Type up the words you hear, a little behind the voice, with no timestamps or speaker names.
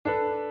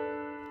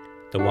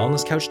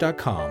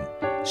thewellnesscouch.com,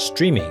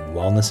 streaming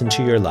wellness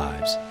into your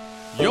lives.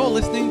 You're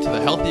listening to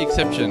The Healthy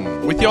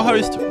Exception with your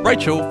host,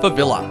 Rachel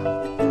Favilla.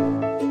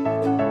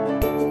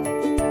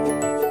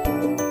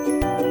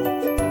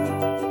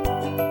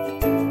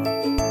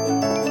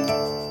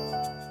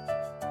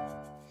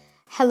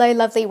 Hello,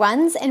 lovely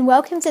ones, and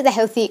welcome to The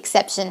Healthy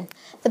Exception,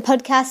 the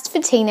podcast for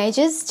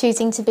teenagers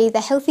choosing to be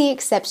the healthy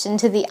exception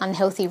to the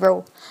unhealthy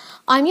rule.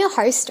 I'm your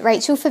host,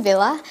 Rachel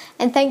Favilla,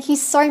 and thank you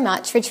so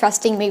much for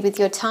trusting me with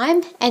your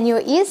time and your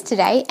ears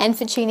today and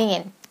for tuning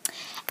in.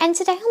 And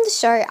today on the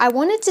show, I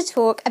wanted to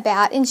talk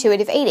about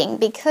intuitive eating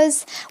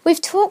because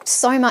we've talked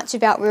so much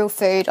about real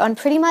food on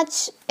pretty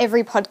much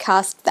every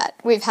podcast that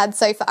we've had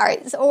so far.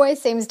 It always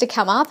seems to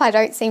come up. I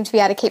don't seem to be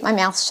able to keep my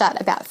mouth shut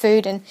about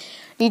food and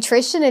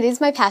nutrition. It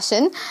is my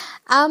passion.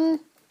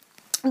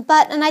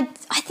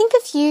 I think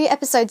a few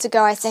episodes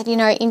ago I said,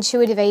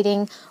 intuitive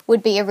eating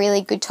would be a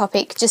really good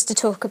topic just to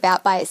talk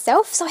about by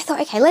itself. So I thought,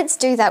 okay, let's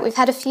do that. We've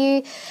had a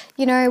few,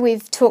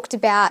 we've talked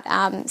about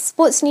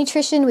sports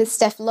nutrition with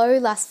Steph Lowe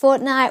last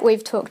fortnight.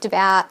 We've talked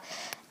about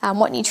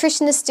what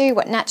nutritionists do,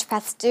 what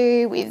naturopaths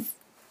do. We've,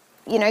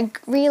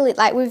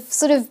 we've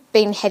sort of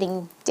been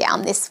heading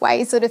down this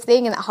way sort of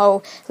thing, and that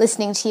whole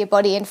listening to your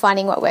body and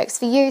finding what works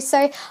for you.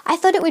 So I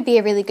thought it would be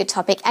a really good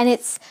topic, and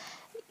it's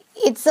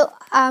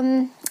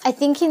I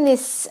think in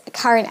this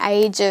current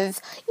age of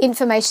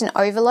information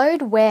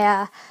overload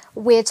where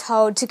we're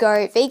told to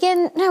go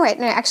vegan,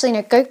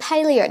 go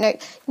paleo,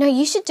 no,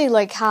 you should do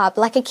low carb,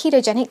 like a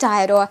ketogenic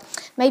diet, or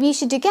maybe you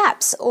should do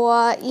GAPS,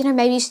 or,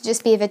 maybe you should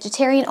just be a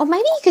vegetarian, or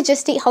maybe you could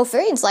just eat whole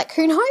foods, like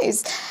who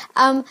knows?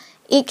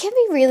 It can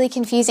be really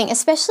confusing,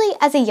 especially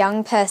as a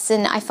young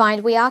person. I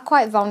find we are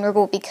quite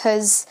vulnerable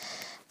because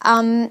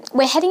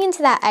we're heading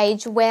into that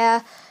age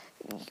where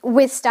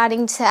we're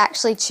starting to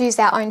actually choose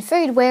our own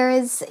food,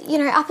 whereas,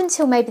 up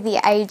until maybe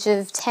the age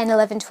of 10,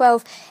 11,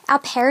 12, our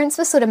parents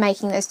were sort of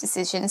making those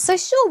decisions. So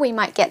sure, we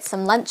might get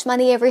some lunch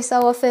money every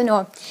so often,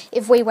 or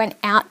if we went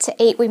out to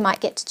eat, we might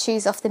get to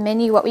choose off the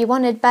menu what we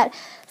wanted. But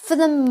for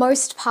the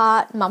most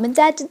part, mum and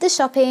dad did the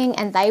shopping,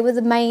 and they were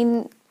the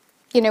main,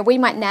 we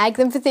might nag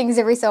them for things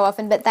every so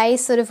often, but they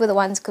sort of were the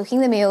ones cooking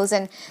the meals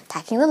and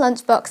packing the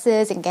lunch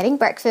boxes and getting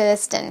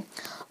breakfast and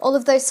all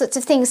of those sorts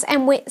of things.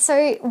 And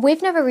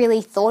we've never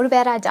really thought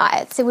about our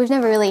diets. So we've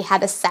never really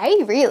had a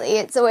say, really.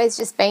 It's always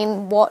just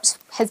been what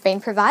has been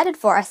provided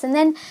for us. And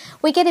then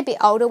we get a bit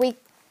older, we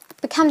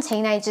become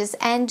teenagers,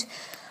 and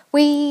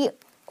I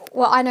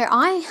know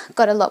I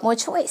got a lot more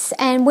choice.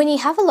 And when you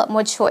have a lot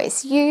more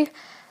choice, you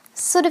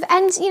sort of,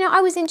 and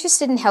I was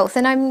interested in health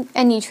and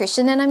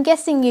nutrition, and I'm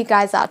guessing you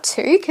guys are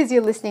too, because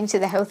you're listening to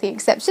the Healthy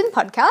Exception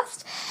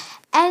podcast.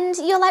 And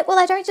you're like, well,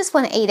 I don't just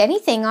want to eat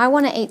anything. I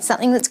want to eat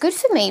something that's good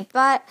for me.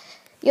 But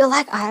you're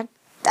like, I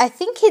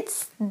think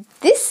it's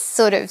this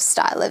sort of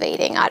style of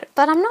eating,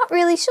 but I'm not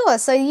really sure.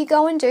 So you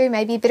go and do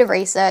maybe a bit of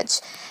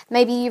research.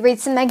 Maybe you read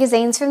some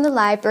magazines from the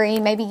library.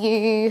 Maybe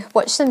you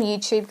watch some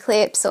YouTube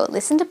clips or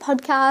listen to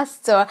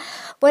podcasts or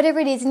whatever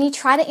it is. And you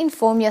try to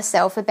inform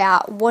yourself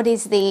about what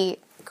is the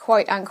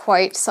quote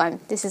unquote, so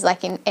this is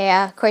like in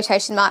air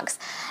quotation marks,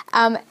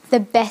 the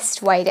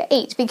best way to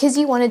eat, because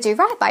you want to do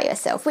right by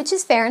yourself, which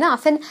is fair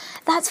enough. And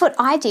that's what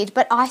I did,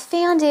 but I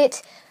found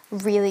it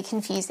really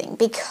confusing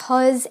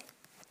because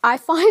I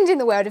find in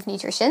the world of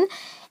nutrition,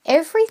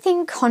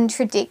 everything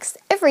contradicts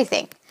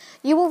everything.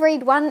 You will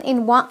read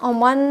on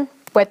one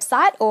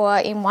website or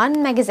in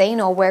one magazine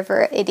or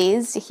wherever it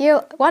is, you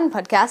hear one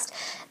podcast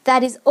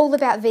that is all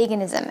about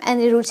veganism, and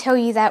it'll tell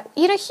you that,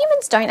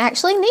 humans don't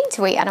actually need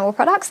to eat animal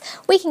products.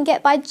 We can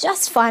get by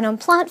just fine on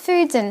plant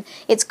foods, and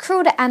it's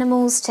cruel to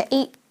animals to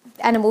eat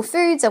animal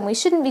foods, and we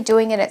shouldn't be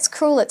doing it. It's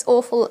cruel, it's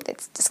awful,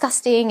 it's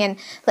disgusting, and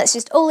let's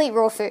just all eat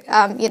raw food,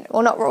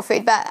 or not raw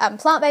food, but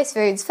plant-based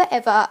foods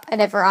forever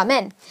and ever,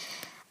 amen.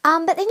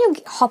 But then you'll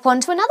hop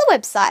onto another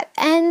website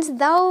and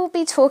they'll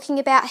be talking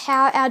about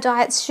how our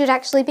diets should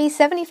actually be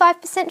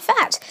 75%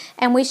 fat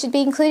and we should be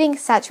including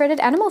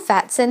saturated animal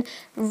fats. And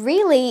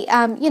really,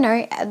 our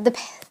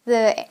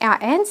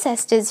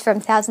ancestors from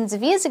thousands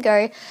of years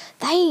ago,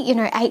 they,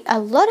 ate a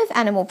lot of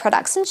animal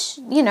products and,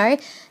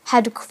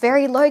 had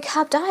very low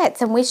carb diets,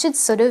 and we should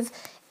sort of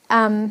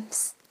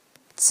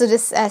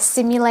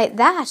simulate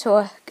that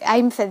or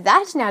aim for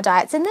that in our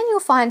diets. And then you'll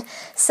find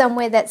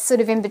somewhere that's sort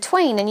of in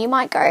between, and you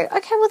might go,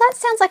 okay, well, that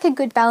sounds like a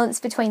good balance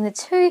between the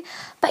two,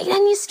 but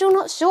then you're still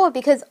not sure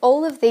because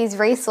all of these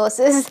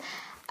resources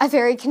are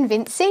very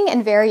convincing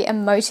and very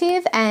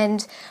emotive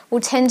and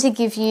will tend to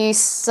give you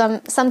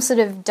some sort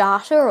of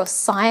data or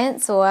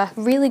science or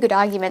really good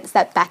arguments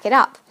that back it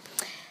up.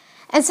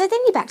 And so then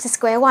you're back to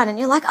square one and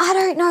you're like, I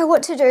don't know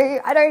what to do.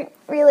 I don't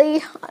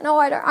really know.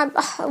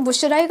 Well,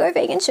 should I go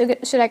vegan?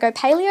 Should I go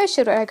paleo?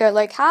 Should I go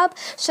low carb?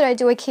 Should I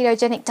do a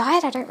ketogenic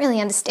diet? I don't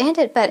really understand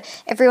it,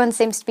 but everyone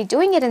seems to be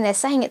doing it and they're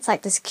saying it's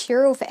like this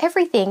cure-all for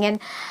everything. And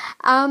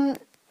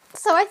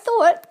so I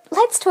thought,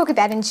 let's talk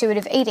about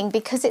intuitive eating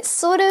because it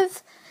sort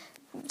of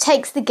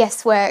takes the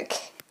guesswork.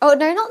 Oh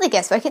no, not the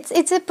guesswork.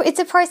 It's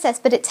a process,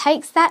 but it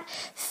takes that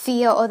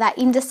fear or that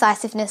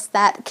indecisiveness,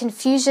 that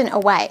confusion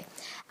away.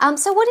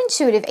 So what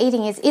intuitive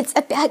eating is, it's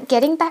about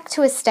getting back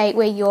to a state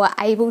where you're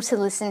able to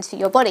listen to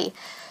your body.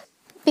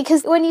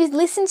 Because when you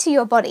listen to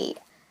your body,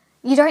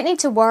 you don't need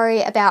to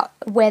worry about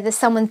whether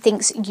someone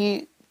thinks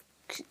you,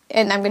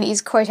 and I'm going to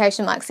use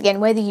quotation marks again,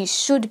 whether you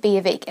should be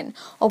a vegan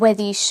or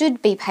whether you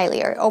should be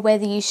paleo or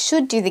whether you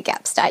should do the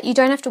GAPS diet. You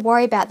don't have to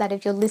worry about that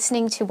if you're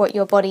listening to what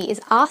your body is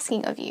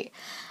asking of you.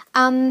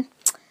 And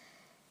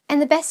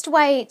the best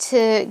way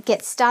to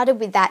get started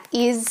with that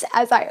is,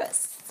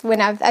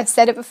 I've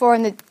said it before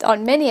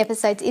on many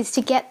episodes, is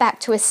to get back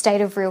to a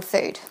state of real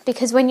food.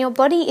 Because when your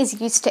body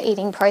is used to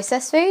eating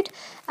processed food,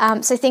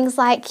 so things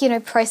like,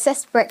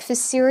 processed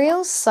breakfast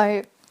cereals,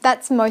 so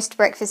that's most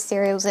breakfast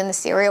cereals in the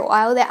cereal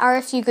aisle. There are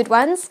a few good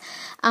ones,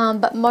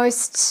 but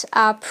most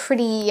are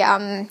pretty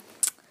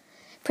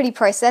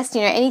processed.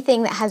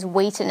 Anything that has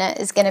wheat in it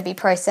is going to be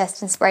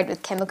processed and sprayed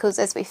with chemicals,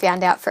 as we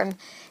found out from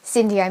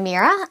Cindy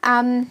O'Meara.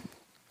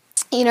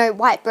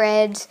 White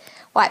bread,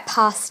 white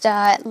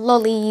pasta,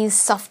 lollies,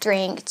 soft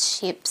drink,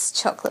 chips,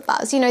 chocolate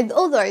bars,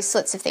 all those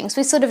sorts of things.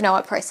 We sort of know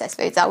what processed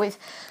foods are. We've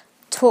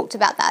talked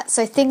about that.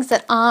 So things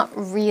that aren't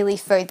really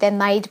food, they're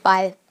made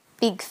by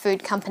big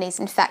food companies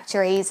and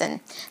factories, and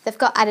they've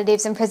got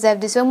additives and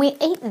preservatives. When we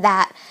eat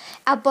that,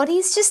 our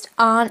bodies just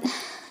aren't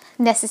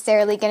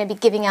necessarily going to be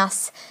giving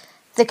us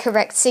the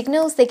correct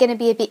signals. They're going to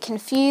be a bit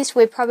confused.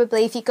 We're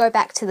probably, if you go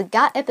back to the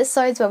gut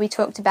episodes where we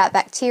talked about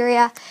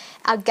bacteria,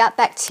 our gut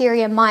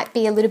bacteria might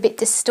be a little bit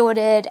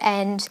distorted,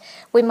 and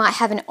we might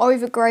have an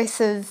overgrowth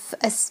of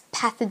a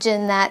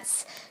pathogen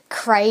that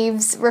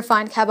craves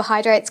refined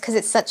carbohydrates because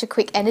it's such a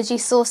quick energy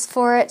source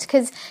for it.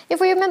 Because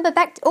if we remember,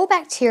 all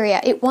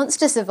bacteria, it wants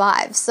to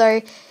survive.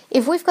 So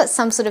if we've got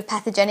some sort of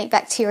pathogenic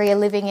bacteria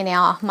living in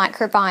our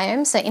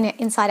microbiome, so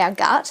inside our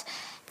gut,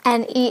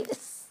 and it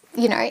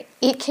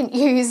can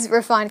use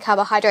refined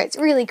carbohydrates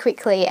really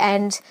quickly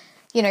and,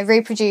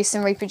 reproduce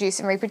and reproduce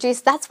and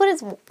reproduce. That's what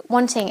it's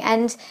wanting,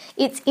 and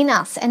it's in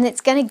us, and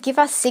it's going to give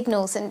us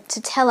signals and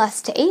to tell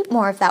us to eat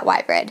more of that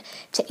white bread,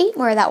 to eat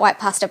more of that white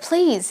pasta.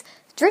 Please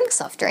drink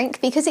soft drink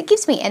because it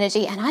gives me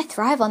energy and I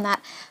thrive on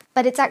that.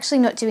 But it's actually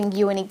not doing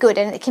you any good,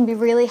 and it can be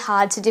really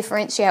hard to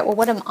differentiate, well,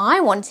 what am I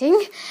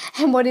wanting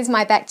and what is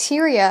my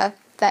bacteria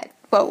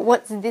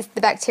what's the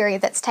bacteria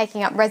that's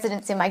taking up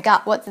residence in my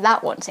gut, what's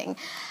that wanting?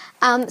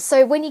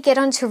 So when you get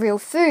onto real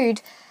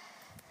food,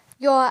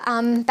 your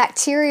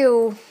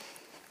bacterial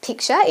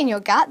picture in your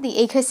gut, the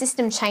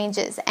ecosystem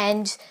changes.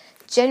 And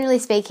generally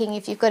speaking,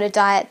 if you've got a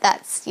diet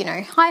that's,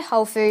 high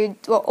whole food,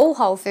 or all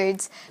whole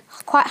foods,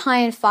 quite high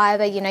in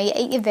fibre, you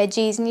eat your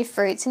veggies and your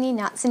fruits and your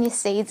nuts and your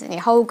seeds and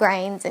your whole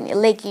grains and your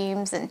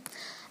legumes, and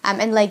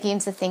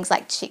legumes are things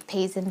like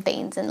chickpeas and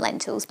beans and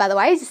lentils, by the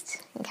way,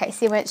 just in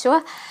case you weren't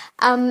sure.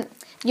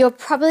 You're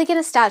probably going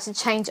to start to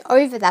change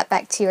over that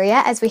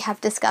bacteria, as we have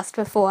discussed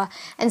before.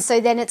 And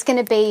so then it's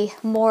going to be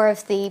more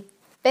of the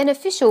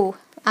beneficial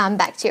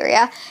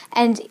bacteria,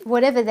 and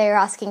whatever they're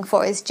asking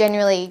for is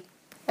generally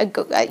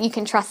you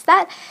can trust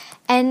that.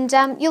 And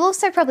you'll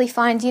also probably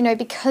find,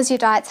 because your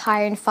diet's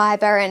higher in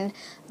fibre and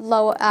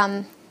lower,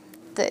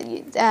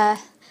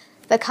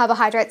 the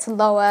carbohydrates are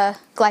lower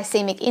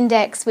glycemic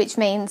index, which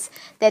means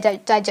they're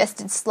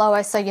digested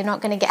slower, so you're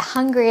not going to get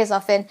hungry as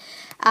often.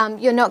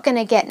 You're not going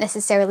to get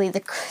necessarily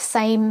the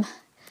same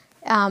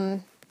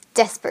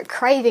desperate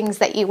cravings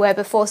that you were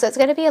before, so it's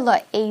going to be a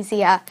lot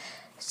easier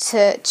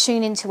to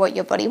tune into what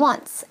your body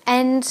wants.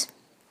 And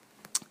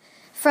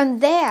from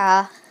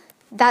there,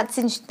 that's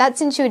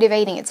intuitive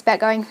eating. It's about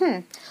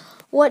going,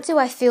 what do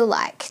I feel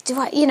like?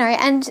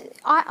 And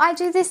I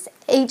do this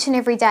each and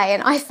every day,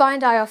 and I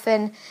find I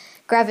often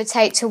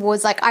gravitate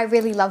towards, I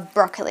really love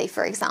broccoli,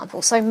 for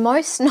example. So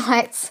most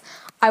nights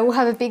I will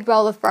have a big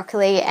bowl of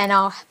broccoli, and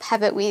I'll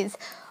have it with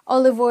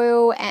olive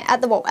oil. And at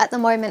the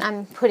moment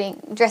I'm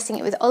dressing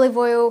it with olive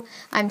oil.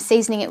 I'm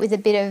seasoning it with a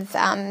bit of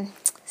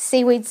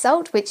seaweed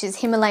salt, which is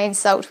Himalayan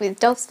salt with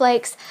Dolph's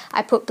flakes.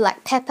 I put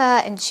black pepper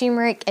and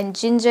turmeric and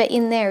ginger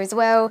in there as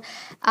well,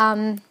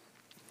 and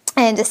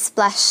a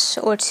splash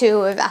or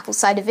two of apple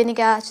cider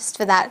vinegar, just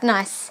for that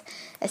nice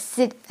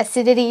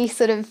acidity,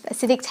 sort of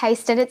acidic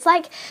taste. And it's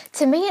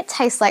to me it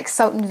tastes like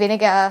salt and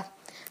vinegar,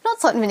 not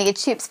salt and vinegar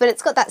chips, but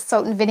it's got that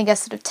salt and vinegar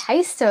sort of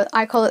taste, so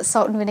I call it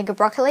salt and vinegar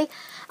broccoli,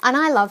 and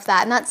I love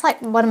that, and that's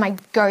one of my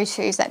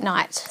go-tos at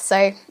night.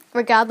 So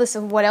regardless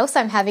of what else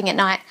I'm having at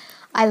night,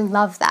 I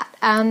love that.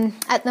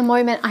 At the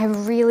moment I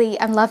really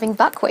am loving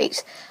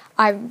buckwheat.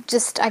 I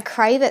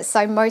crave it,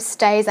 so most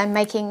days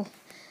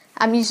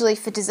I'm usually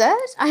for dessert,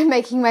 I'm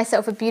making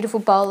myself a beautiful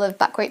bowl of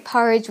buckwheat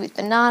porridge with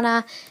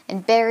banana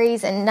and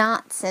berries and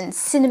nuts and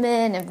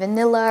cinnamon and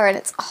vanilla, and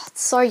it's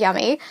so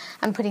yummy.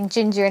 I'm putting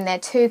ginger in there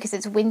too because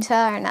it's winter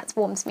and that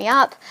warms me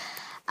up.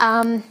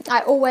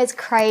 I always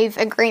crave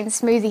a green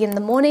smoothie in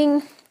the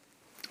morning.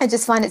 I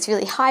just find it's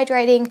really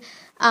hydrating.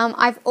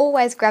 I've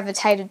always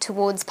gravitated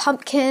towards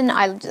pumpkin.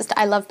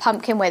 I love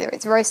pumpkin, whether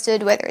it's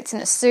roasted, whether it's in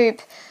a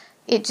soup.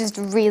 It just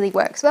really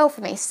works well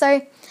for me.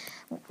 So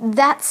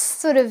that's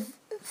sort of,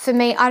 for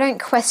me, I don't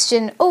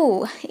question,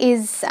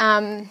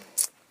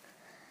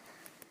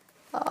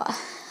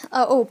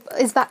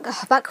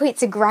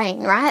 buckwheat's a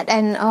grain, right?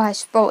 And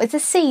well, it's a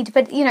seed,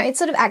 but it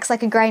sort of acts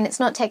like a grain. It's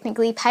not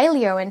technically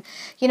paleo, and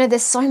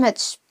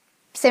there's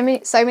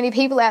so many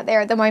people out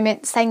there at the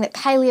moment saying that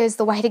paleo is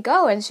the way to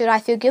go, and should I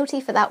feel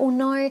guilty for that? Well,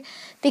 no,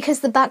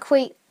 because the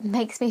buckwheat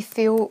makes me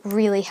feel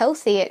really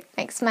healthy. It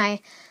makes my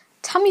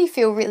tummy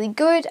feel really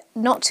good.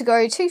 Not to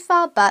go too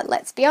far, but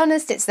let's be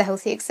honest, it's the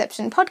Healthy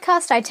Exception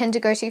podcast. I tend to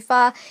go too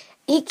far.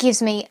 It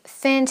gives me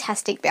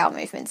fantastic bowel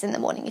movements in the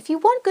morning. If you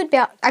want good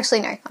bowel...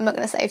 Actually, no, I'm not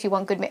going to say if you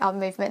want good bowel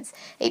movements,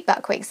 eat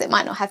buckwheat. It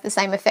might not have the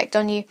same effect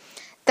on you.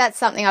 That's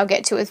something I'll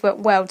get to as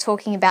well,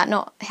 talking about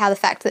not how the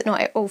fact that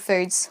not all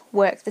foods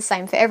work the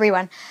same for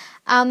everyone.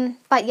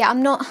 But yeah,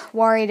 I'm not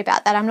worried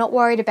about that. I'm not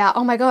worried about,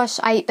 oh my gosh,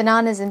 I eat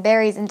bananas and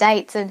berries and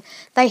dates and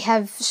they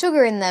have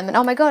sugar in them. And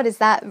oh my God, is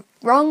that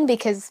wrong?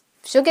 Because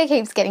sugar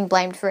keeps getting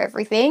blamed for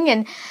everything.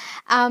 And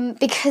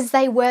because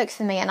they work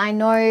for me, and I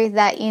know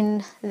that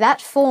in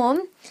that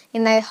form,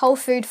 in the whole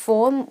food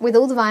form, with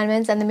all the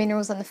vitamins and the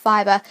minerals and the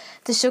fibre,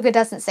 the sugar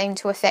doesn't seem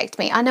to affect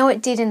me. I know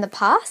it did in the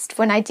past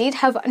when I did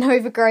have an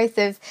overgrowth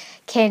of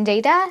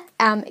candida.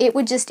 It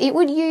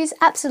would use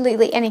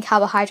absolutely any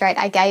carbohydrate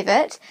I gave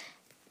it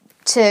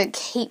to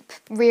keep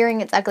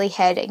rearing its ugly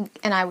head,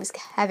 and I was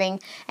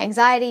having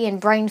anxiety and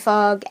brain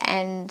fog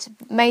and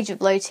major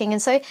bloating,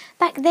 and so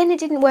back then it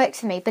didn't work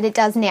for me, but it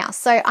does now.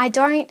 So I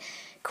don't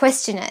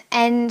question it.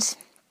 And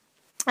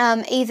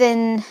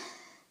even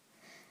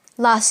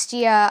last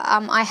year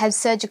I had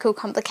surgical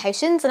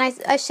complications, and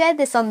I shared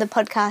this on the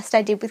podcast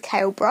I did with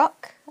Kale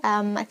Brock.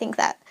 I think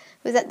that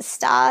was at the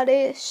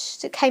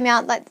start-ish. It came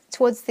out like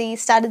towards the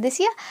start of this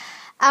year.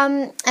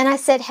 And I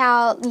said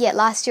how,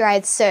 last year I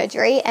had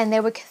surgery and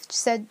there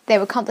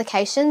were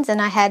complications,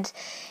 and I had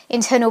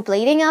internal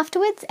bleeding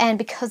afterwards, and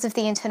because of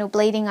the internal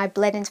bleeding I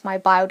bled into my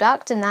bile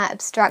duct, and that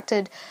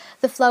obstructed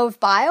the flow of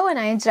bile, and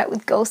I ended up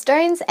with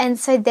gallstones. And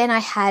so then I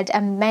had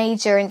a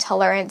major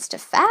intolerance to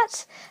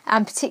fat,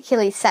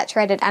 particularly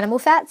saturated animal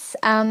fats,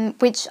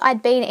 which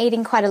I'd been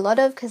eating quite a lot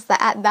of because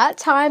at that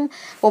time,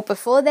 or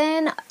before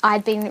then,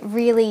 I'd been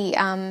really...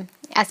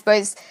 I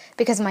suppose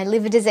because of my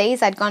liver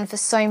disease, I'd gone for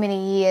so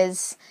many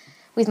years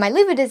with my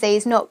liver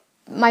disease.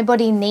 My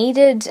body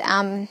needed,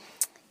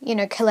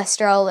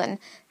 cholesterol and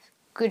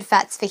good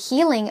fats for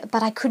healing,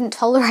 but I couldn't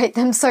tolerate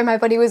them. So my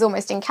body was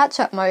almost in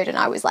catch-up mode, and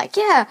I was like,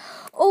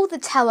 all the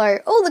tallow,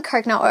 all the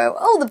coconut oil,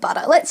 all the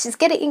butter, let's just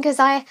get it in, because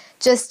I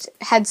just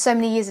had so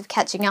many years of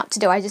catching up to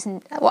do.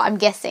 I'm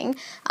guessing,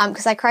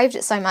 because I craved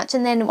it so much.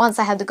 And then once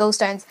I had the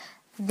gallstones,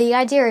 the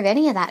idea of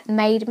any of that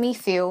made me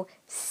feel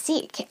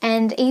sick,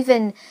 and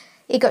even...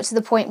 it got to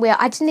the point where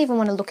I didn't even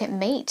want to look at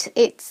meat.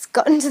 It's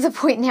gotten to the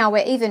point now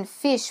where even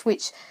fish,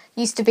 which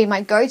used to be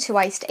my go-to,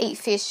 I used to eat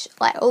fish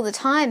like all the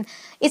time.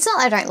 It's not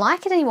that I don't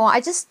like it anymore.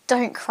 I just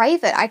don't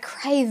crave it. I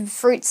crave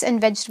fruits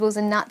and vegetables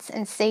and nuts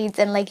and seeds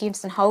and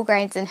legumes and whole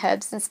grains and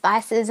herbs and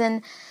spices,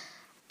 and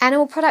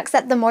animal products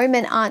at the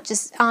moment aren't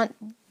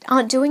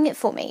doing it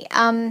for me.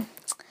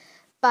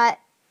 But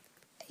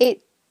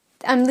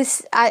I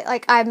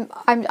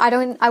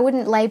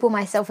wouldn't label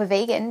myself a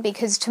vegan,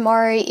 because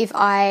tomorrow if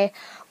I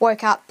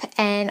woke up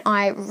and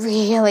I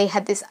really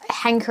had this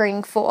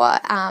hankering for,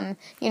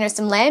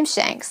 some lamb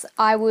shanks,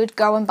 I would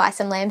go and buy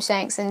some lamb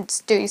shanks and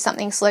do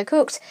something slow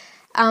cooked.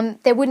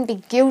 There wouldn't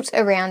be guilt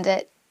around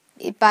it,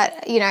 but,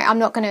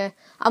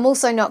 I'm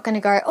also not going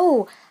to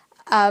go,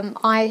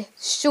 I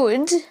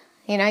should,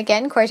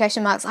 again,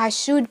 quotation marks, I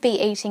should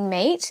be eating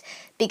meat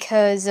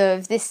because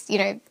of this,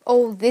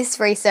 all this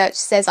research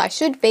says I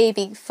should be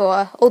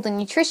for all the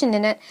nutrition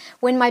in it,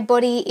 when my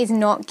body is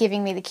not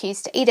giving me the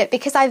cues to eat it,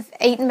 because I've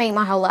eaten meat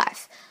my whole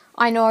life.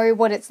 I know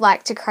what it's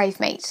like to crave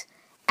meat,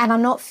 and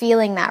I'm not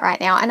feeling that right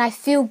now, and I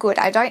feel good.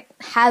 I don't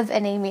have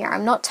anemia.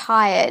 I'm not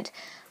tired.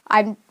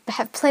 I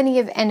have plenty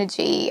of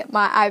energy.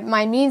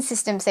 My immune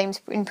system seems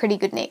in pretty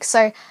good nick,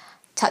 so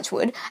touch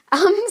wood.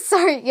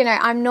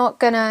 I'm not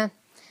gonna...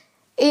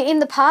 In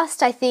the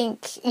past, I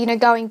think,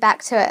 going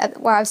back to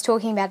where I was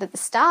talking about at the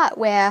start,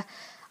 where,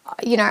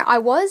 I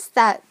was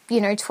that,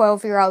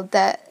 12-year-old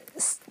that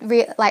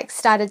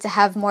started to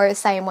have more of a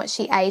say in what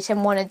she ate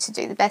and wanted to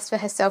do the best for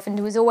herself, and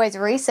was always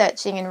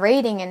researching and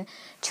reading and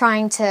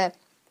trying to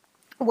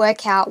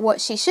work out what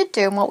she should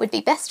do and what would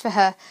be best for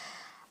her.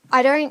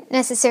 I don't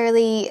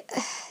necessarily...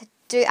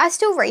 I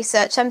still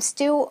research. I'm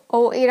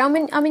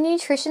a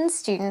nutrition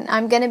student.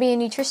 I'm going to be a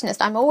nutritionist.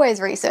 I'm always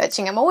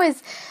researching. I'm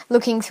always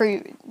looking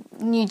through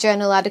new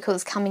journal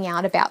articles coming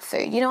out about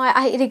food.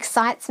 It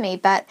excites me,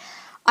 but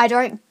I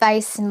don't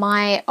base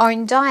my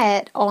own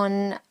diet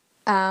on,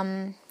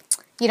 I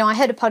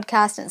heard a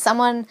podcast and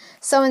someone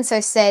so-and-so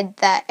said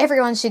that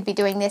everyone should be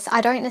doing this. I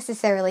don't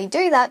necessarily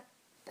do that.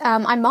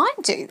 I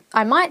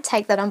might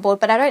take that on board,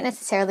 but I don't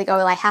necessarily go,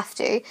 well, I have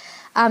to.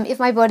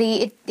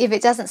 If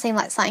it doesn't seem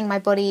like something my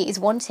body is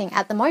wanting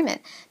at the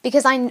moment,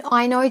 because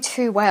I know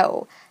too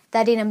well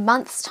that in a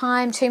month's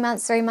time, 2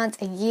 months, 3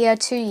 months, a year,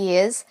 2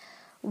 years,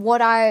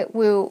 what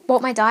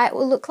my diet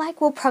will look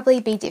like will probably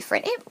be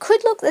different. It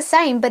could look the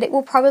same, but it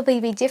will probably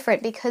be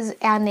different because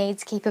our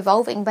needs keep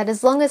evolving. But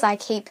as long as I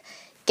keep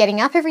getting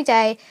up every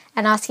day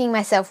and asking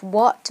myself,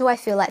 what do I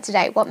feel like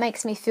today? What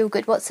makes me feel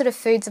good? What sort of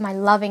foods am I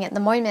loving at the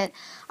moment?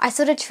 I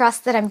sort of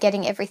trust that I'm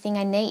getting everything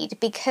I need,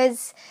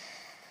 because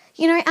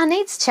our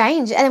needs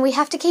change and we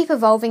have to keep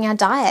evolving our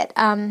diet,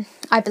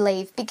 I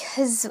believe,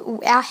 because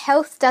our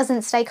health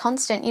doesn't stay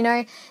constant.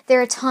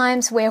 There are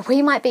times where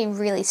we might be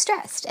really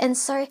stressed, and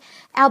so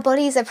our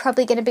bodies are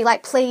probably going to be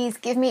like, please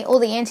give me all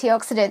the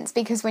antioxidants,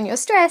 because when you're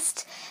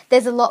stressed,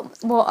 there's a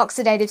lot more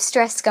oxidative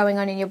stress going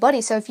on in your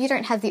body. So if you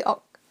don't have the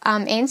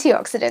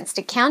antioxidants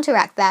to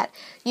counteract that,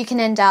 you can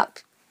end up,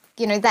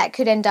 that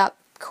could end up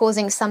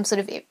causing some sort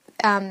of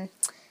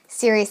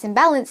serious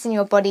imbalance in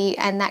your body,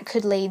 and that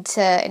could lead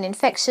to an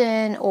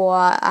infection or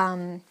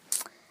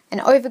an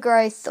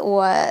overgrowth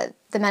or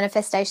the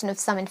manifestation of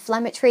some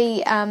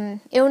inflammatory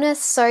illness.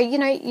 So,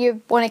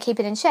 you want to keep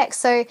it in check.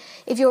 So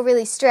if you're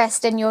really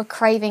stressed and you're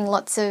craving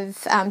lots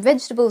of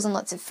vegetables and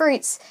lots of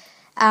fruits,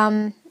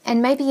 and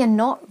maybe you're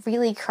not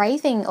really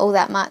craving all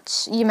that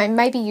much,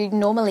 maybe you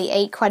normally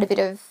eat quite a bit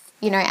of,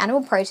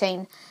 animal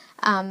protein,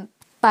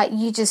 but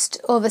you just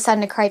all of a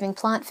sudden are craving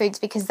plant foods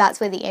because that's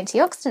where the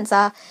antioxidants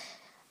are,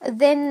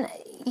 then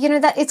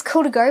that it's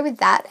cool to go with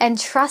that and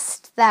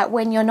trust that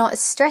when you're not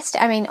stressed.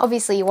 I mean,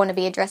 obviously you want to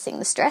be addressing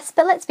the stress,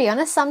 but let's be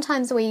honest,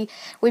 sometimes we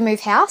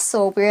move house,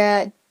 or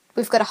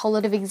we've got a whole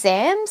lot of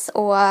exams,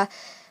 or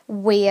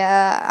we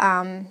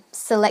are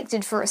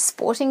selected for a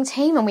sporting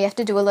team and we have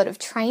to do a lot of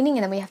training,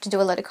 and then we have to do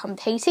a lot of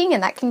competing,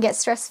 and that can get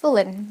stressful,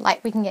 and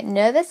we can get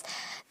nervous.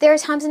 There are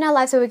times in our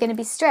lives where we're going to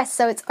be stressed,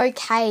 so it's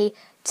okay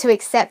to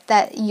accept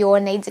that your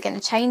needs are going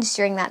to change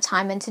during that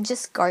time and to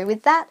just go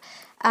with that.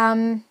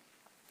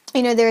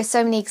 There are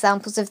so many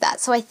examples of that.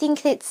 So I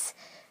think it's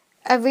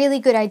a really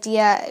good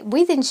idea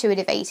with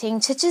intuitive eating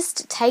to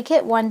just take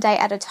it one day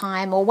at a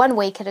time or 1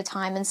 week at a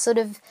time, and sort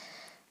of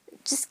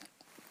just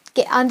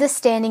get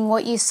understanding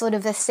what you sort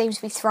of seem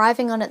to be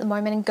thriving on at the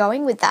moment and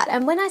going with that.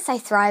 And when I say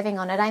thriving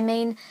on it, I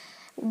mean,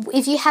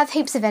 if you have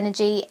heaps of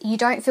energy, you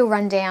don't feel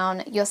run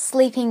down, you're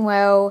sleeping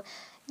well,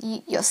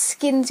 your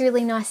skin's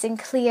really nice and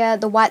clear,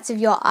 the whites of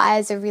your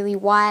eyes are really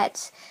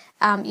white,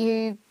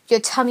 your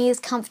tummy is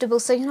comfortable,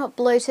 so you're not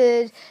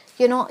bloated,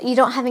 you're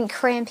not having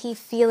crampy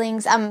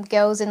feelings.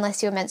 Girls,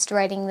 unless you're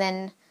menstruating,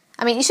 then,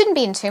 you shouldn't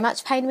be in too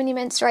much pain when you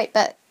menstruate,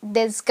 but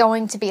there's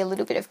going to be a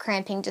little bit of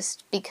cramping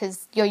just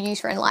because your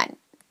uterus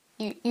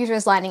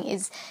lining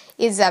is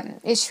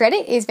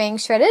shredded, is being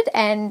shredded,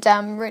 and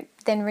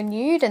then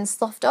renewed and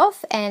sloughed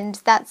off,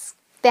 and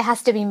there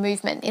has to be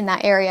movement in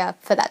that area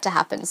for that to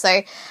happen.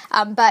 So,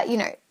 but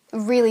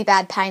really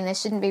bad pain, there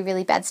shouldn't be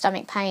really bad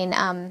stomach pain,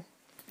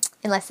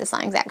 unless there's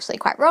something's actually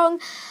quite wrong.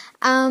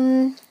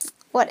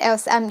 What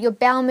else? Your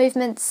bowel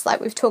movements,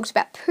 like we've talked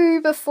about poo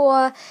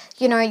before,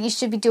 you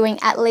should be doing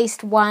at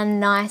least one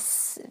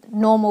nice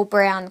normal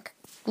brown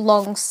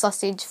long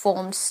sausage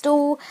formed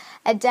stool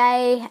a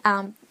day,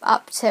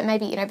 up to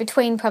maybe,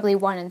 between probably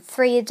 1 and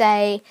 3 a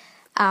day,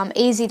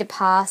 easy to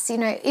pass.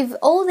 If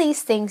all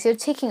these things you're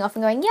ticking off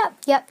and going,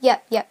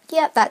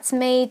 yep, that's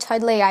me,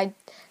 totally,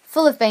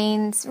 full of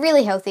beans,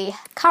 really healthy,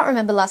 can't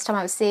remember last time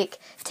I was sick,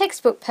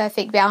 textbook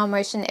perfect bowel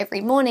motion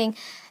every morning,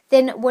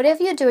 then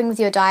whatever you're doing with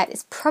your diet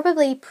is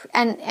probably,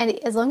 and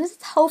as long as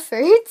it's whole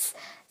foods,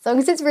 as long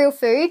as it's real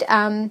food,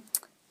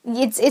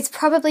 it's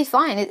probably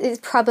fine. It's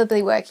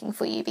probably working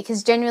for you,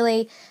 because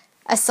generally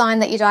a sign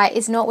that your diet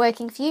is not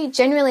working for you,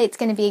 generally it's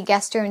going to be a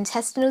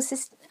gastrointestinal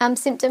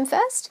symptom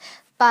first,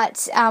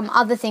 but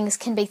other things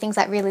can be things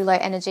like really low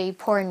energy,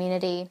 poor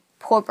immunity,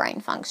 poor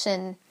brain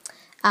function.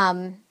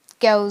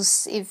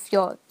 Girls, if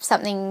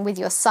something with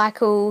your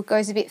cycle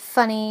goes a bit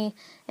funny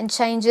and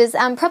changes,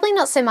 probably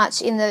not so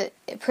much in the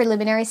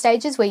preliminary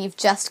stages where you've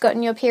just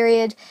gotten your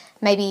period,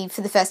 maybe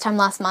for the first time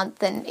last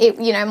month, and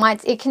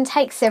it can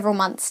take several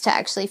months to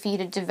actually for you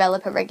to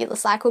develop a regular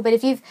cycle. But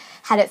if you've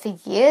had it for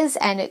years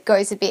and it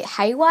goes a bit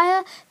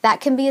haywire,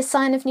 that can be a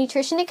sign of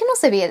nutrition. It can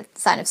also be a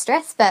sign of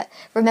stress, but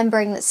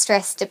remembering that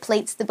stress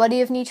depletes the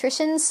body of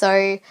nutrition,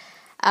 so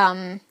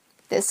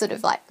there's sort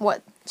of like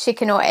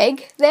chicken or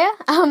egg there,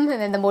 and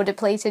then the more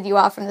depleted you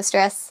are from the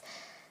stress,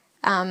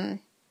 then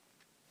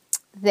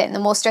the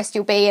more stressed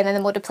you'll be, and then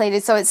the more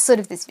depleted. So it's sort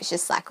of this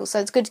vicious cycle. So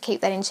it's good to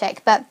keep that in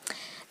check. But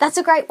that's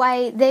a great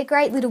way. They're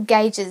great little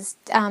gauges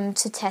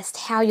to test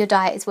how your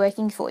diet is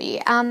working for you.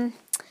 And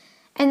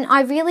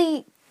I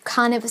really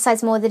can't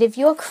emphasize more that if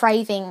you're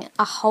craving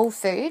a whole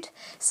food,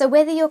 so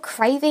whether you're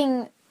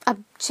craving a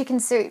chicken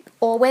soup,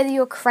 or whether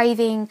you're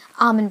craving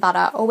almond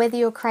butter, or whether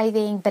you're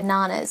craving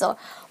bananas, or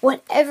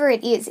whatever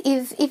it is,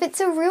 if it's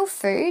a real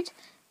food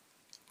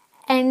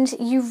and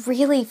you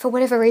really, for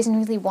whatever reason,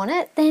 really want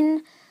it,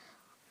 then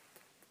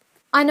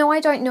I know I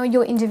don't know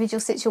your individual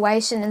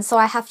situation, and so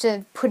I have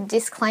to put a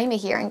disclaimer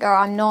here and go,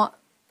 I'm not,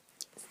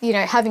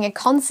 having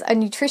a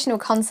nutritional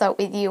consult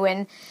with you,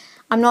 and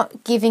I'm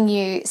not giving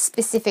you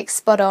specific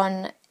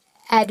spot-on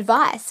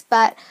advice,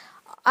 but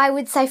I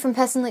would say from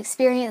personal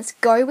experience,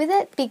 go with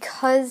it,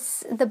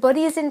 because the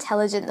body is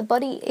intelligent. The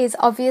body is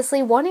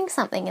obviously wanting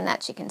something in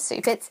that chicken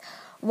soup. It's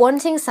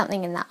wanting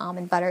something in that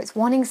almond butter. It's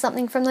wanting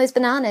something from those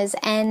bananas.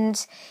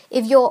 And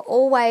if you're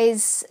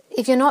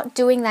not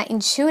doing that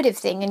intuitive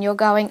thing and you're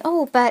going,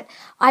 oh, but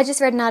I just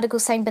read an article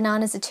saying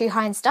bananas are too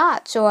high in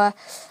starch, or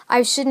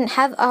I shouldn't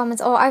have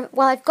almonds, or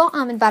I've got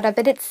almond butter,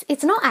 but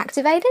it's not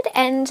activated,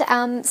 and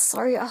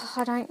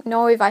I don't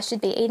know if I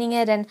should be eating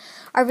it, and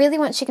I really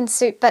want chicken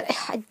soup, but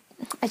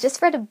I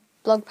just read a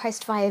blog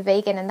post by a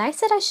vegan and they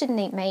said I shouldn't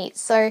eat meat.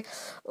 So,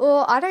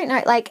 or I don't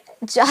know,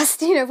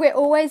 we're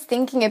always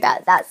thinking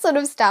about that sort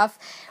of stuff.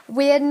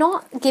 We're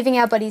not giving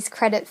our bodies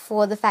credit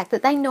for the fact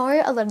that they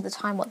know a lot of the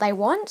time what they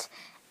want,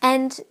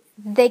 and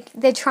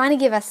they're trying to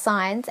give us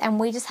signs, and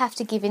we just have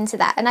to give into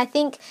that. And I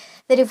think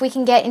that if we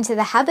can get into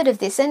the habit of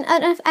this and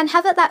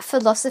have that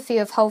philosophy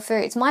of whole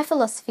foods, my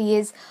philosophy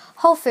is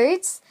whole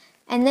foods,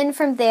 and then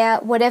from there,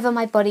 whatever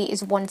my body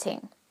is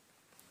wanting.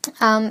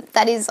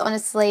 That is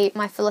honestly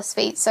my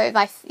philosophy. So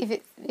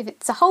if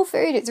it's a whole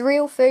food, it's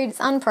real food, it's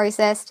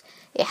unprocessed,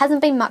 it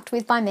hasn't been mucked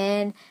with by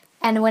man,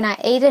 and when I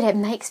eat it, it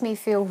makes me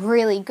feel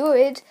really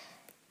good,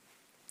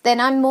 then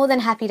I'm more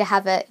than happy to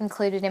have it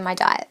included in my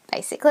diet,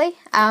 basically.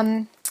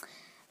 And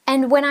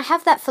when I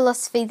have that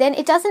philosophy, then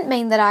it doesn't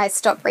mean that I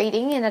stop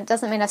reading, and it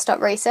doesn't mean I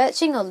stop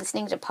researching or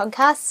listening to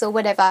podcasts or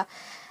whatever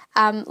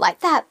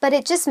like that, but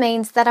it just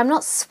means that I'm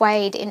not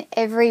swayed in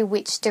every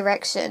which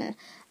direction.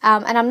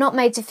 And I'm not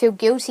made to feel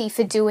guilty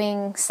for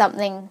doing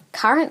something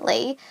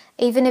currently,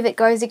 even if it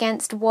goes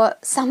against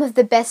what some of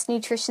the best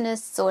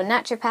nutritionists or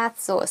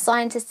naturopaths or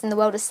scientists in the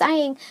world are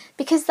saying,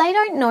 because they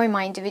don't know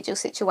my individual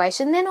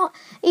situation. They're not,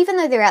 even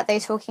though they're out there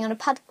talking on a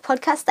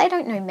podcast, they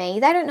don't know me.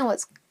 They don't know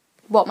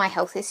what my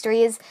health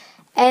history is.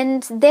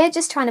 And they're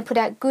just trying to put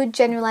out good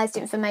generalized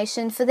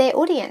information for their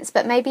audience,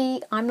 but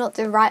maybe I'm not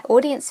the right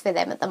audience for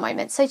them at the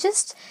moment. So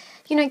just,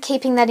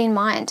 keeping that in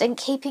mind, and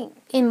keeping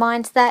in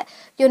mind that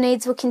your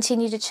needs will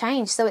continue to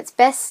change. So it's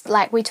best,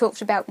 like we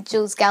talked about with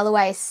Jules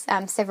Galloway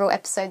several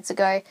episodes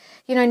ago,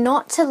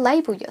 not to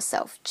label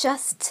yourself,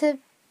 just to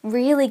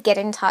really get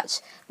in touch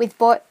with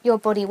what your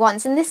body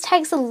wants. And this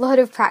takes a lot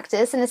of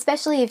practice, and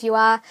especially if you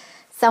are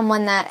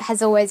someone that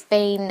has always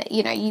been,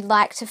 you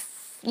like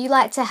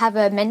to have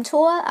a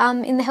mentor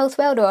in the health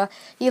world, or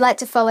you like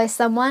to follow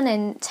someone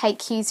and take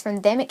cues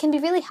from them, it can be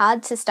really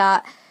hard to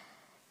start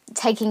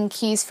taking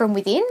cues from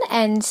within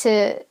and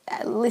to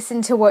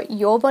listen to what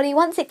your body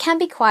wants. It can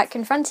be quite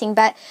confronting,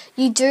 but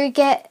you do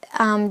get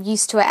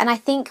used to it. And I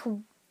think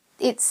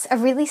it's a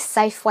really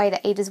safe way to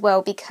eat as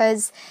well,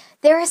 because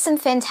there are some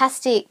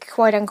fantastic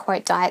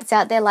quote-unquote diets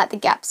out there, like the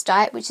GAPS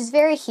diet, which is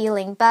very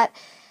healing, but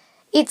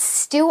it's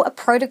still a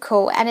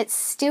protocol, and it's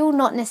still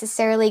not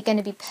necessarily going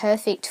to be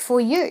perfect for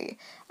you.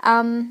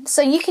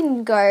 So you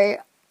can go,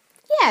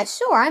 yeah,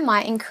 sure, I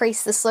might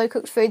increase the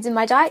slow-cooked foods in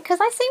my diet because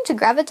I seem to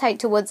gravitate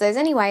towards those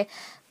anyway.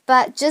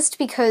 But just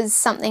because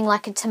something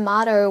like a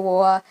tomato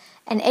or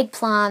an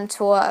eggplant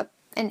or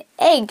an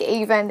egg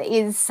even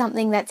is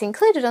something that's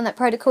included on that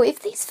protocol,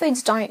 if these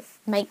foods don't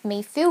make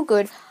me feel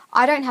good,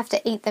 I don't have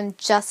to eat them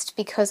just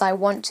because I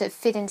want to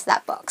fit into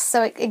that box.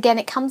 So again,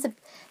 it comes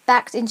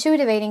back,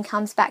 intuitive eating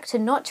comes back to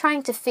not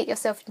trying to fit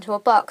yourself into a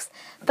box,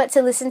 but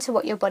to listen to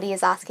what your body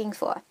is asking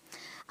for.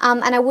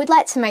 And I would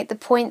like to make the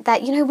point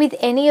that, with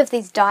any of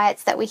these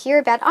diets that we hear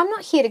about, I'm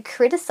not here to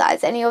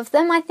criticize any of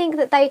them. I think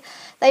that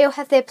they all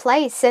have their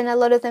place, and a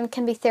lot of them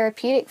can be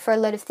therapeutic for a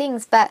lot of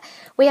things, but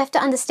we have to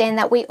understand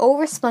that we all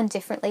respond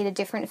differently to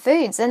different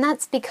foods, and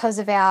that's because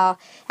of our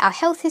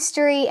health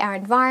history, our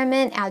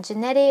environment, our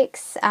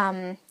genetics,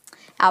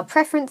 our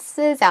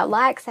preferences, our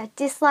likes, our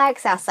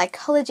dislikes, our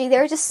psychology.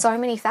 There are just so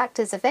many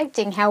factors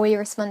affecting how we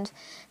respond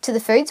to the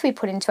foods we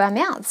put into our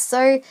mouths.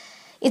 So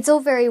it's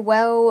all very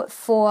well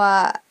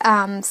for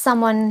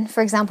someone,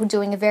 for example,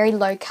 doing a very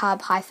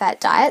low-carb, high-fat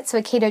diet, so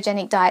a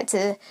ketogenic diet,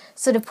 to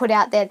sort of put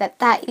out there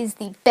that is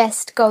the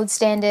best gold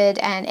standard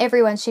and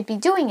everyone should be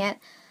doing it.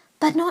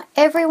 But not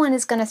everyone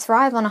is going to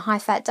thrive on a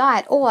high-fat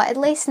diet, or at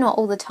least not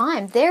all the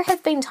time. There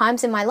have been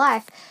times in my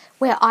life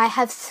where I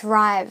have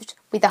thrived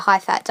with a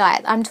high-fat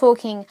diet. I'm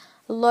talking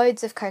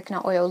loads of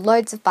coconut oil,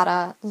 loads of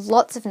butter,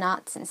 lots of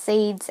nuts and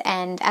seeds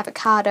and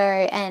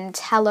avocado and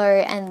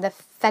tallow and the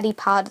fatty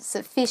parts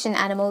of fish and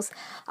animals.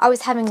 I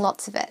was having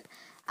lots of it.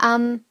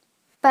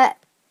 But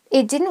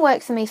it didn't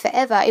work for me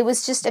forever. It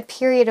was just a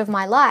period of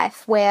my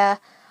life where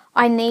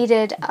I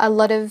needed a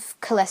lot of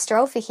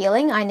cholesterol for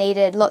healing. I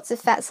needed lots of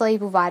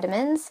fat-soluble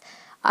vitamins.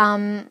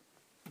 I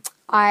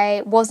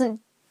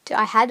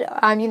had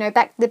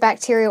the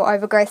bacterial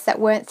overgrowths that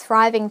weren't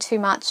thriving too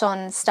much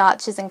on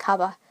starches and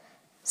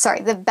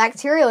the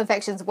bacterial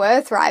infections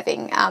were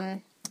thriving,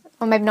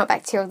 or maybe not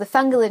bacterial, the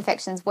fungal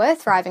infections were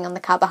thriving on the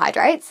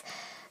carbohydrates.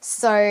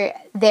 So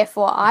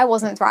therefore I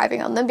wasn't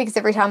thriving on them, because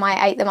every time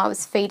I ate them I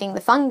was feeding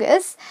the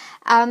fungus.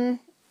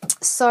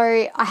 So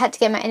I had to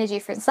get my energy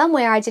from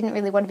somewhere. I didn't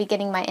really want to be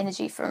getting my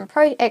energy from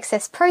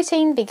excess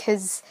protein,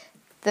 because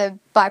the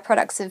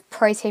byproducts of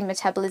protein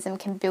metabolism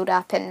can build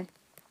up and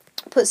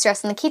put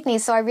stress on the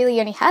kidneys, so I really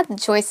only had the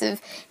choice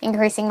of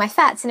increasing my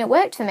fats, and it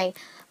worked for me.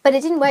 But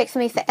it didn't work for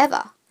me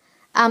forever.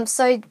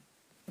 So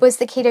was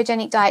the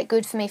ketogenic diet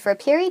good for me for a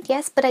period?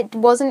 Yes, but it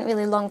wasn't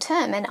really long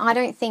term, and I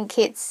don't think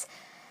it's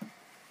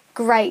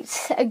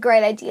a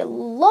great idea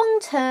long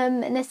term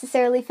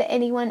necessarily for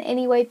anyone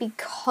anyway,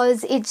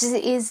 because it's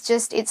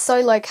so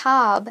low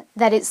carb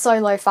that it's so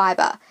low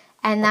fiber,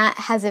 and that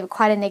has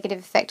quite a negative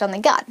effect on the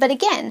gut. But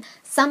again,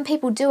 some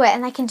people do it,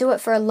 and they can do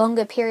it for a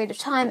longer period of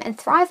time and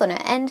thrive on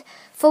it, and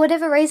for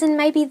whatever reason,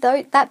 maybe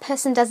that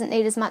person doesn't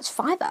need as much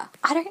fiber.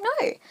 I don't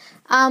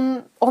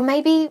know. Or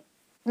maybe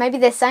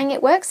they're saying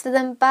it works for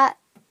them, but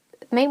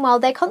meanwhile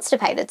they're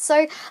constipated.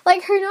 So,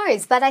 who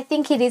knows? But I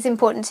think it is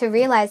important to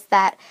realize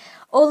that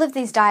all of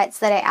these diets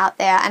that are out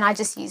there, and I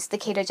just used the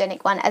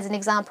ketogenic one as an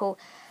example,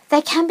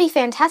 they can be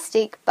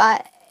fantastic,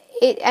 but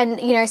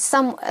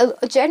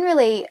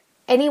generally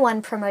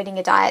anyone promoting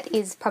a diet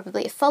is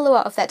probably a follower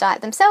of that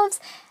diet themselves.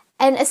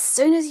 And as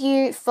soon as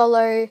you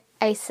follow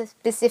a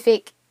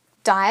specific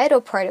diet or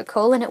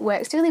protocol and it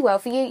works really well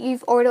for you,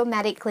 you've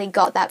automatically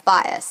got that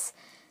bias.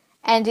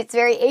 And it's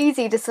very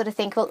easy to sort of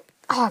think, well,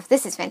 oh,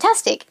 this is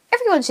fantastic,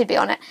 everyone should be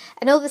on it.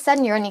 And all of a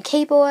sudden you're on your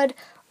keyboard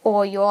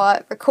or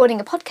you're recording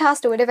a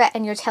podcast or whatever,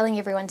 and you're telling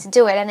everyone to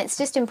do it. And it's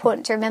just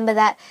important to remember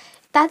that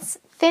that's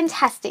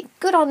fantastic.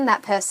 Good on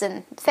that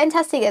person.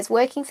 Fantastic it's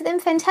working for them.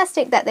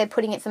 Fantastic that they're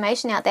putting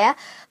information out there.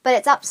 But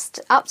it's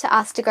up to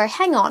us to go,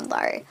 hang on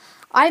though,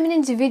 I'm an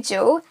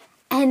individual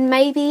and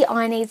maybe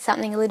I need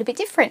something a little bit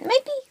different.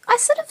 Maybe I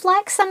sort of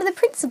like some of the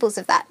principles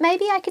of that.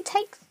 Maybe I could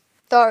take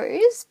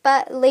those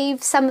but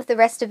leave some of the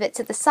rest of it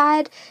to the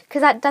side,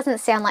 because that doesn't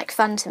sound like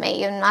fun to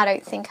me, and I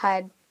don't think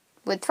I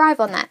would thrive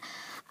on that.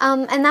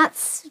 And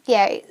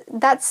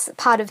that's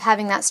part of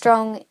having that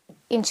strong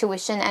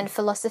intuition and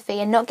philosophy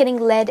and not getting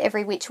led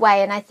every which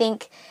way. And I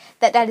think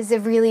that is a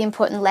really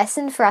important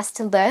lesson for us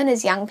to learn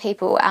as young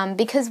people,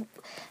 because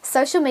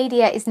social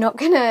media is not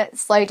going to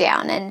slow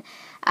down.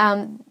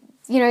 And,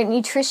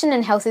 nutrition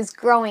and health is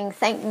growing.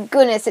 Thank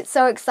goodness. It's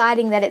so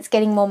exciting that it's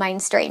getting more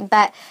mainstream.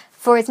 But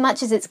for as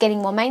much as it's getting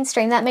more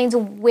mainstream, that means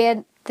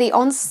we're the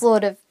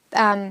onslaught of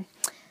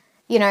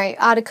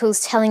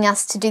articles telling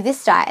us to do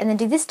this diet and then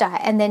do this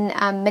diet and then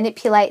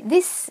manipulate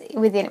this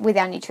with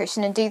our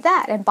nutrition and do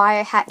that and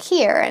biohack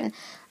here. And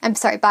I'm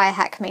sorry,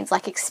 biohack means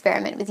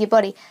experiment with your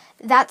body.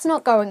 That's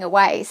not going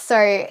away.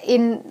 So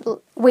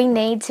we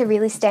need to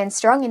really stand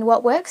strong in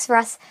what works for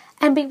us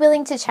and be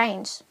willing to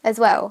change as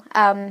well.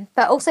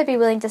 But also be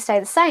willing to stay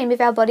the same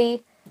if our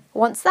body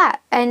wants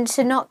that, and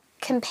to not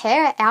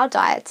compare our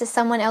diet to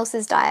someone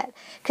else's diet,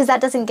 because that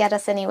doesn't get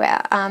us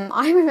anywhere.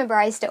 I remember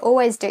I used to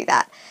always do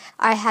that.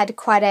 I had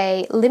quite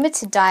a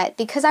limited diet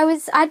because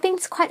I'd been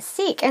quite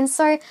sick, and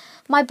so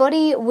my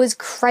body was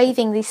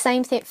craving these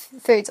same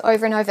foods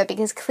over and over,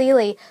 because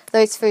clearly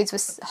those foods were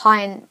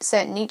high in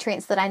certain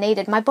nutrients that I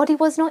needed. My body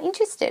was not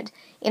interested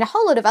in a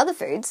whole lot of other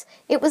foods.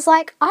 It was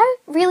like, I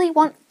really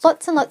want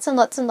lots and lots and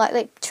lots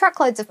and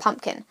truckloads of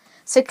pumpkin.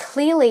 So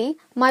clearly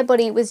my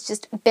body was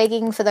just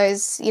begging for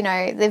those,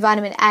 the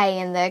vitamin A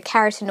and the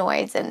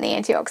carotenoids and the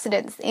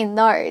antioxidants in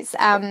those.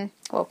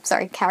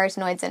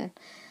 Carotenoids and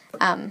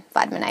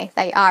vitamin A,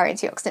 they are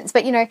antioxidants,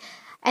 but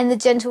and the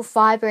gentle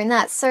fiber in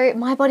that. So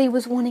my body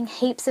was wanting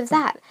heaps of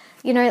that.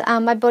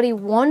 My body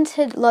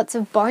wanted lots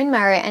of bone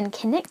marrow and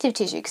connective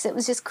tissue, because it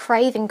was just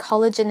craving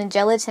collagen and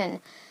gelatin,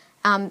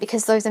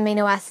 because those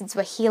amino acids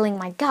were healing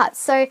my gut.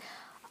 So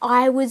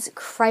I was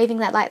craving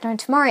that like no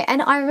tomorrow.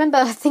 And I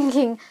remember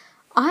thinking,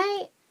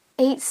 I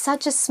eat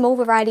such a small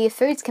variety of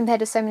foods compared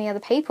to so many other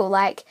people.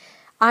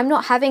 I'm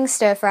not having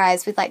stir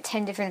fries with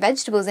 10 different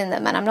vegetables in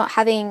them, and I'm not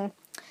having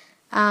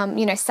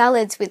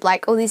salads with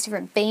all these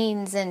different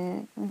beans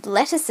and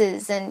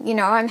lettuces, and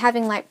I'm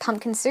having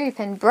pumpkin soup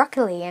and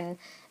broccoli and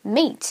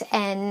meat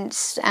and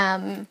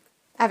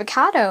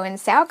avocado and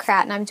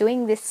sauerkraut, and I'm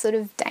doing this sort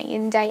of day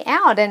in, day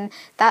out, and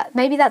that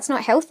maybe that's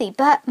not healthy,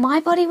 but my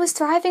body was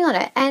thriving on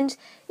it. And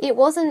it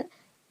wasn't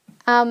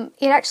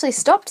it actually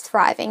stopped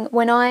thriving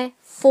when I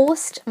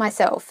forced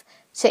myself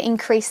to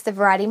increase the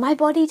variety. My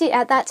body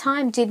at that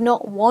time did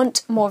not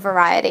want more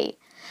variety.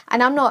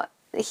 And I'm not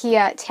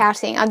here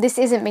touting, this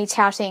isn't me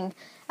touting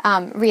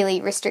really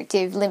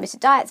restrictive,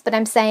 limited diets, but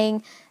I'm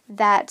saying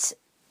that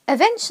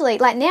eventually,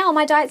 now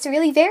my diets are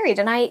really varied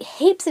and I eat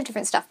heaps of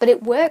different stuff, but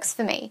it works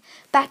for me.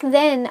 Back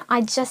then,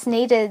 I just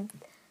needed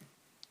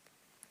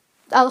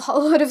a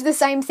whole lot of the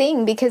same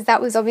thing, because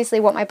that was obviously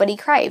what my body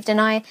craved,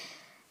 and I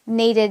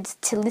needed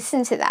to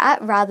listen to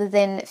that rather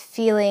than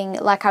feeling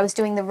like I was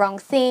doing the wrong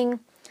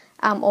thing,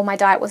 or my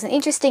diet wasn't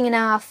interesting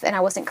enough and I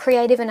wasn't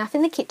creative enough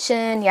in the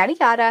kitchen, yada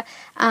yada,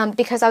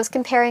 because I was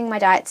comparing my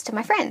diets to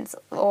my friends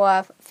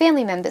or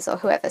family members or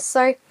whoever.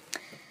 So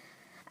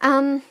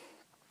I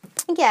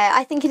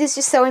think it is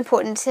just so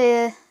important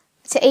to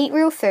eat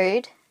real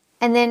food,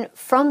 and then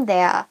from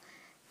there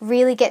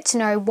really get to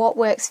know what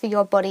works for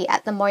your body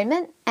at the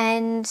moment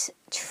and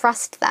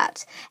trust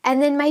that.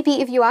 And then maybe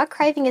if you are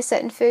craving a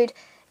certain food,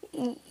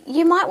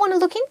 you might want to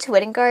look into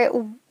it and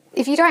go,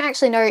 if you don't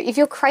actually know, if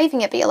you're craving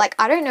it, but you're like,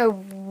 I don't know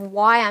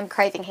why I'm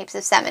craving heaps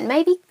of salmon,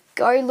 maybe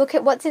go look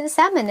at what's in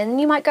salmon, and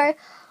you might go,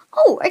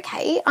 oh,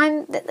 okay,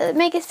 I'm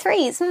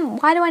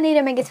omega-3s. Why do I need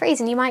omega-3s?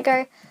 And you might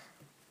go,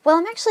 well,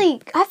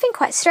 I've been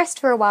quite stressed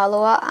for a while,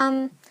 or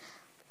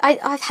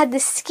I've had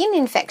this skin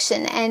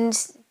infection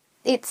and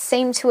it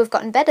seemed to have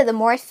gotten better the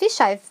more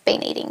fish I've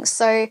been eating.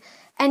 So,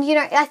 and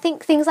I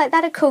think things like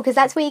that are cool because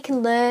that's where you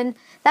can learn,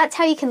 that's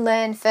how you can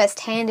learn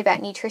firsthand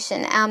about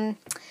nutrition.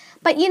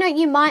 But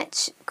you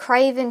might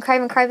crave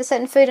a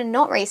certain food and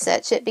not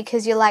research it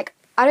because you're like,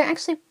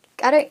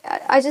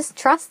 I just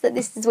trust that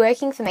this is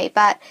working for me.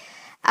 But,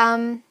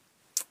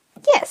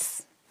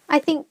 yes, I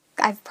think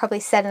I've probably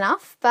said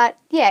enough, but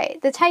yeah,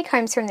 the take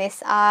homes from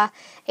this are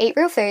eat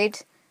real food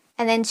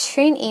and then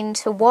tune in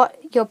to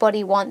what your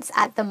body wants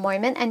at the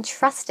moment and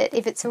trust it.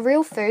 If it's a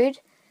real food,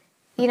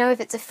 if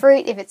it's a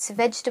fruit, if it's a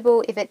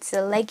vegetable, if it's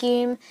a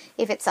legume,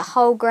 if it's a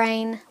whole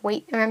grain,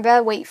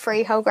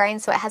 wheat-free whole grain,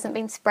 so it hasn't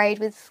been sprayed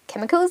with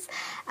chemicals.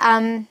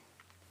 If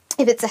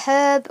it's a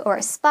herb or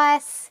a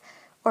spice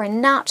or a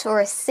nut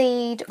or a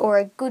seed or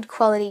a good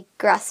quality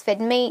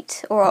grass-fed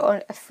meat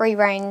or a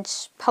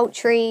free-range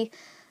poultry,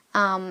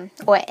 or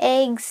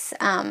eggs,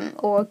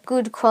 or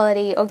good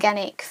quality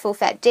organic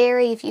full-fat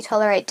dairy if you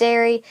tolerate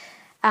dairy,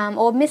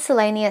 or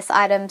miscellaneous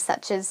items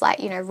such as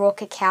raw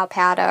cacao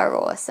powder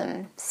or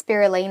some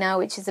spirulina,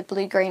 which is a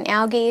blue-green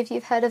algae if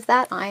you've heard of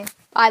that. I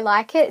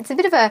like it. It's a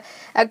bit of a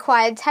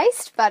acquired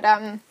taste, but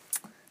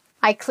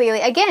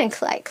clearly I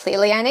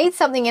need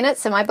something in it,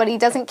 so my body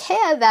doesn't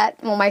care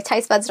my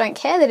taste buds don't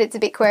care that it's a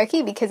bit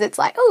quirky because it's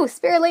like, oh,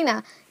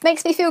 spirulina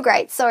makes me feel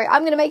great, so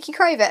I'm going to make you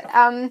crave it.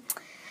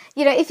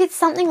 If it's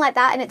something like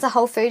that and it's a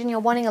whole food and you're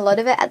wanting a lot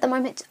of it at the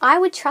moment, I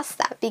would trust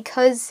that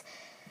because,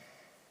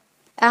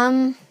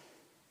 who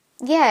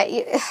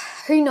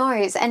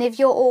knows? And if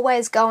you're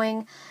always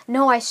going,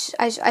 no, I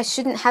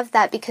shouldn't have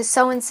that because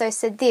so-and-so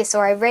said this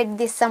or I read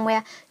this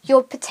somewhere,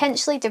 you're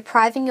potentially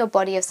depriving your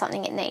body of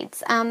something it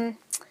needs.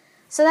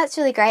 So that's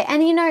really great.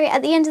 And,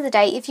 at the end of the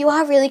day, if you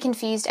are really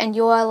confused and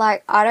you're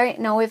like, I don't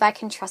know if I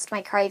can trust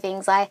my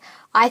cravings, I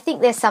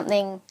think there's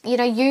something, you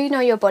know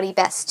your body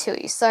best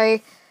too.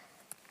 So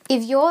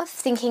if you're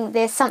thinking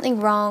there's something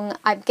wrong,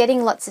 I'm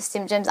getting lots of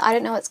symptoms, I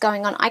don't know what's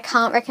going on, I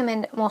can't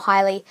recommend more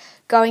highly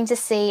going to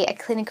see a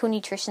clinical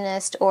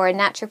nutritionist or a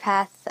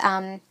naturopath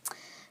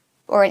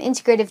or an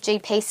integrative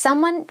GP.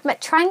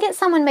 Try and get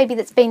someone maybe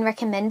that's been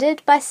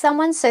recommended by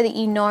someone so that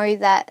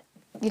that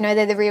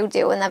they're the real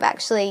deal and they've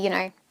actually,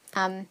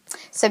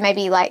 so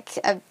maybe like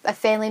a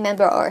family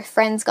member or a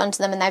friend's gone to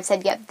them and they've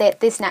said, yep,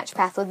 this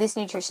naturopath or this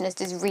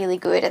nutritionist is really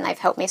good and they've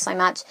helped me so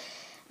much.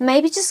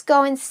 Maybe just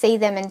go and see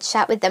them and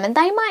chat with them and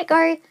they might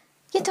go,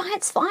 your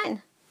diet's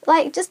fine.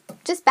 Like, just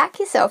back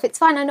yourself. It's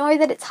fine. I know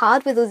that it's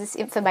hard with all this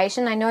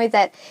information. I know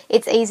that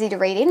it's easy to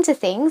read into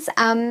things.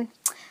 Or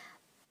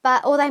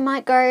they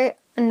might go,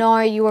 no,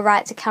 you were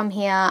right to come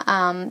here.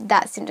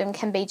 That symptom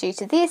can be due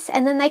to this.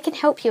 And then they can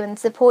help you and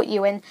support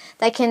you. And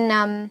they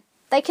can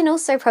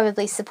also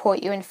probably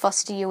support you and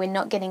foster you in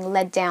not getting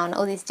led down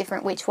all these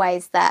different which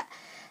ways that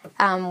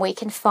we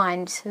can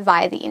find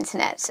via the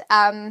internet.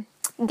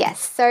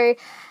 Yes, so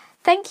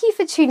thank you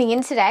for tuning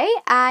in today.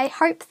 I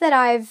hope that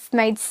I've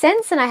made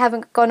sense and I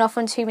haven't gone off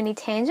on too many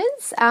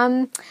tangents.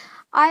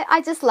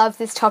 I just love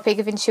this topic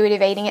of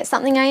intuitive eating. It's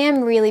something I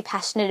am really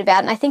passionate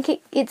about, and I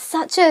think it's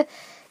such an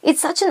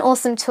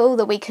awesome tool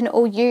that we can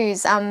all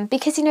use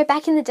because,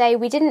 back in the day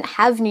we didn't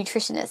have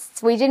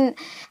nutritionists. We didn't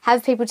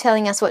have people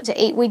telling us what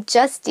to eat. We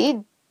just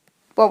did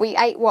what we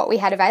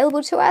had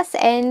available to us,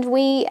 and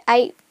we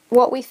ate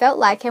what we felt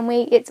like, and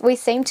we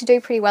seemed to do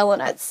pretty well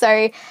on it.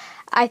 So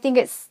I think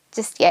it's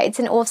just, it's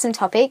an awesome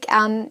topic.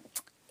 And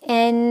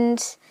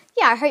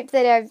I hope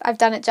that I've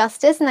done it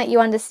justice and that you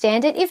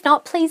understand it. If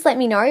not, please let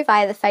me know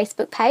via the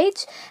Facebook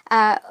page,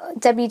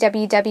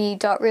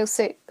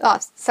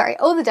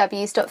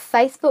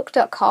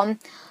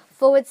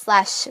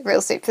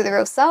 allthews.facebook.com/Real Soup for the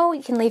Real Soul.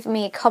 You can leave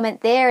me a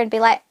comment there and be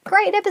like,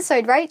 great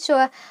episode, Rach,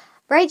 or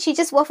Rach, you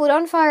just waffled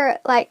on for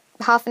like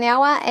half an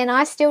hour and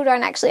I still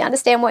don't actually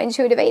understand what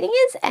intuitive eating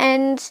is,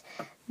 and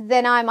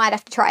then I might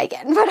have to try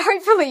again, but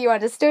hopefully you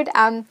understood.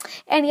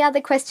 Any other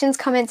questions,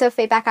 comments or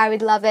feedback, I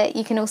would love it.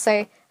 You can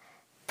also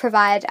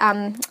provide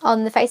on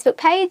the Facebook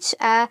page.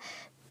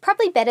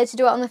 Probably better to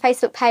do it on the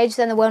Facebook page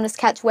than the Wellness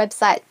Couch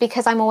website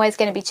because I'm always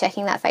going to be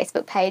checking that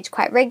Facebook page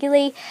quite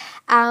regularly.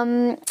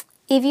 If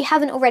you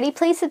haven't already,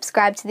 please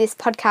subscribe to this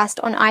podcast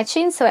on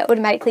iTunes so it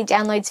automatically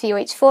downloads for you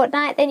each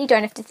fortnight. Then you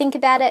don't have to think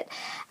about it.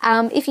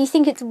 If you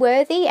think it's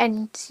worthy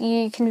and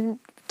you can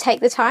take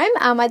the time,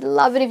 I'd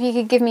love it if you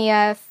could give me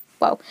a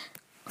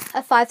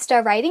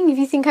 5-star rating if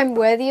you think I'm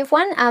worthy of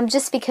one,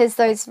 just because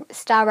those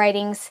star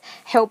ratings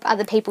help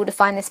other people to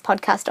find this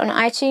podcast on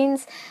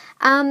iTunes.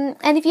 And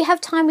if you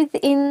have time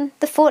within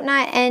the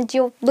fortnight and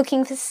you're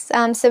looking for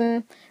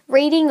some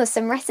reading or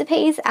some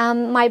recipes,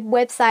 my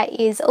website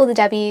is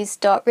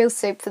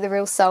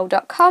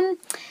allthews.realsoupfortherealsoul.com,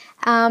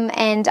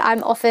 and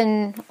I'm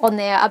often on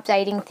there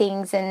updating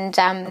things and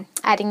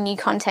adding new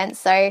content.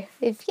 So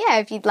if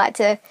you'd like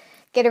to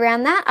get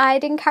around that,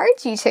 I'd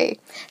encourage you to.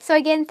 So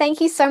again, thank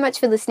you so much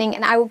for listening,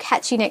 and I will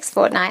catch you next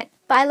fortnight.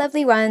 Bye,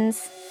 lovely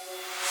ones.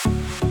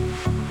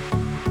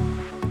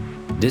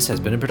 This has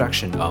been a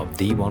production of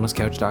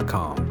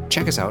TheWellnessCouch.com.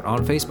 Check us out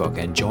on Facebook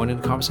and join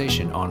in the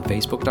conversation on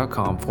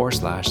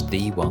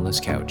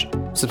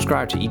Facebook.com/TheWellnessCouch.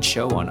 Subscribe to each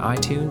show on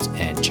iTunes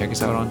and check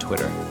us out on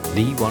Twitter.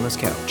 The Wellness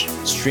Couch,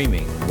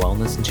 streaming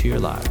wellness into your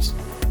lives.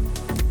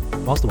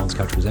 Whilst the Wellness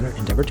Couch presenter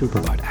endeavor to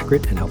provide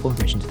accurate and helpful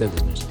information to their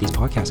listeners, these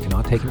podcasts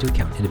cannot take into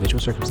account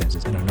individual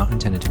circumstances and are not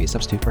intended to be a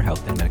substitute for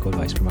health and medical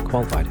advice from a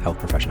qualified health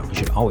professional. You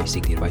should always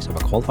seek the advice of a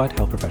qualified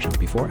health professional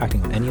before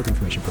acting on any of the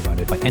information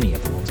provided by any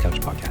of the Wellness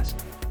Couch podcasts.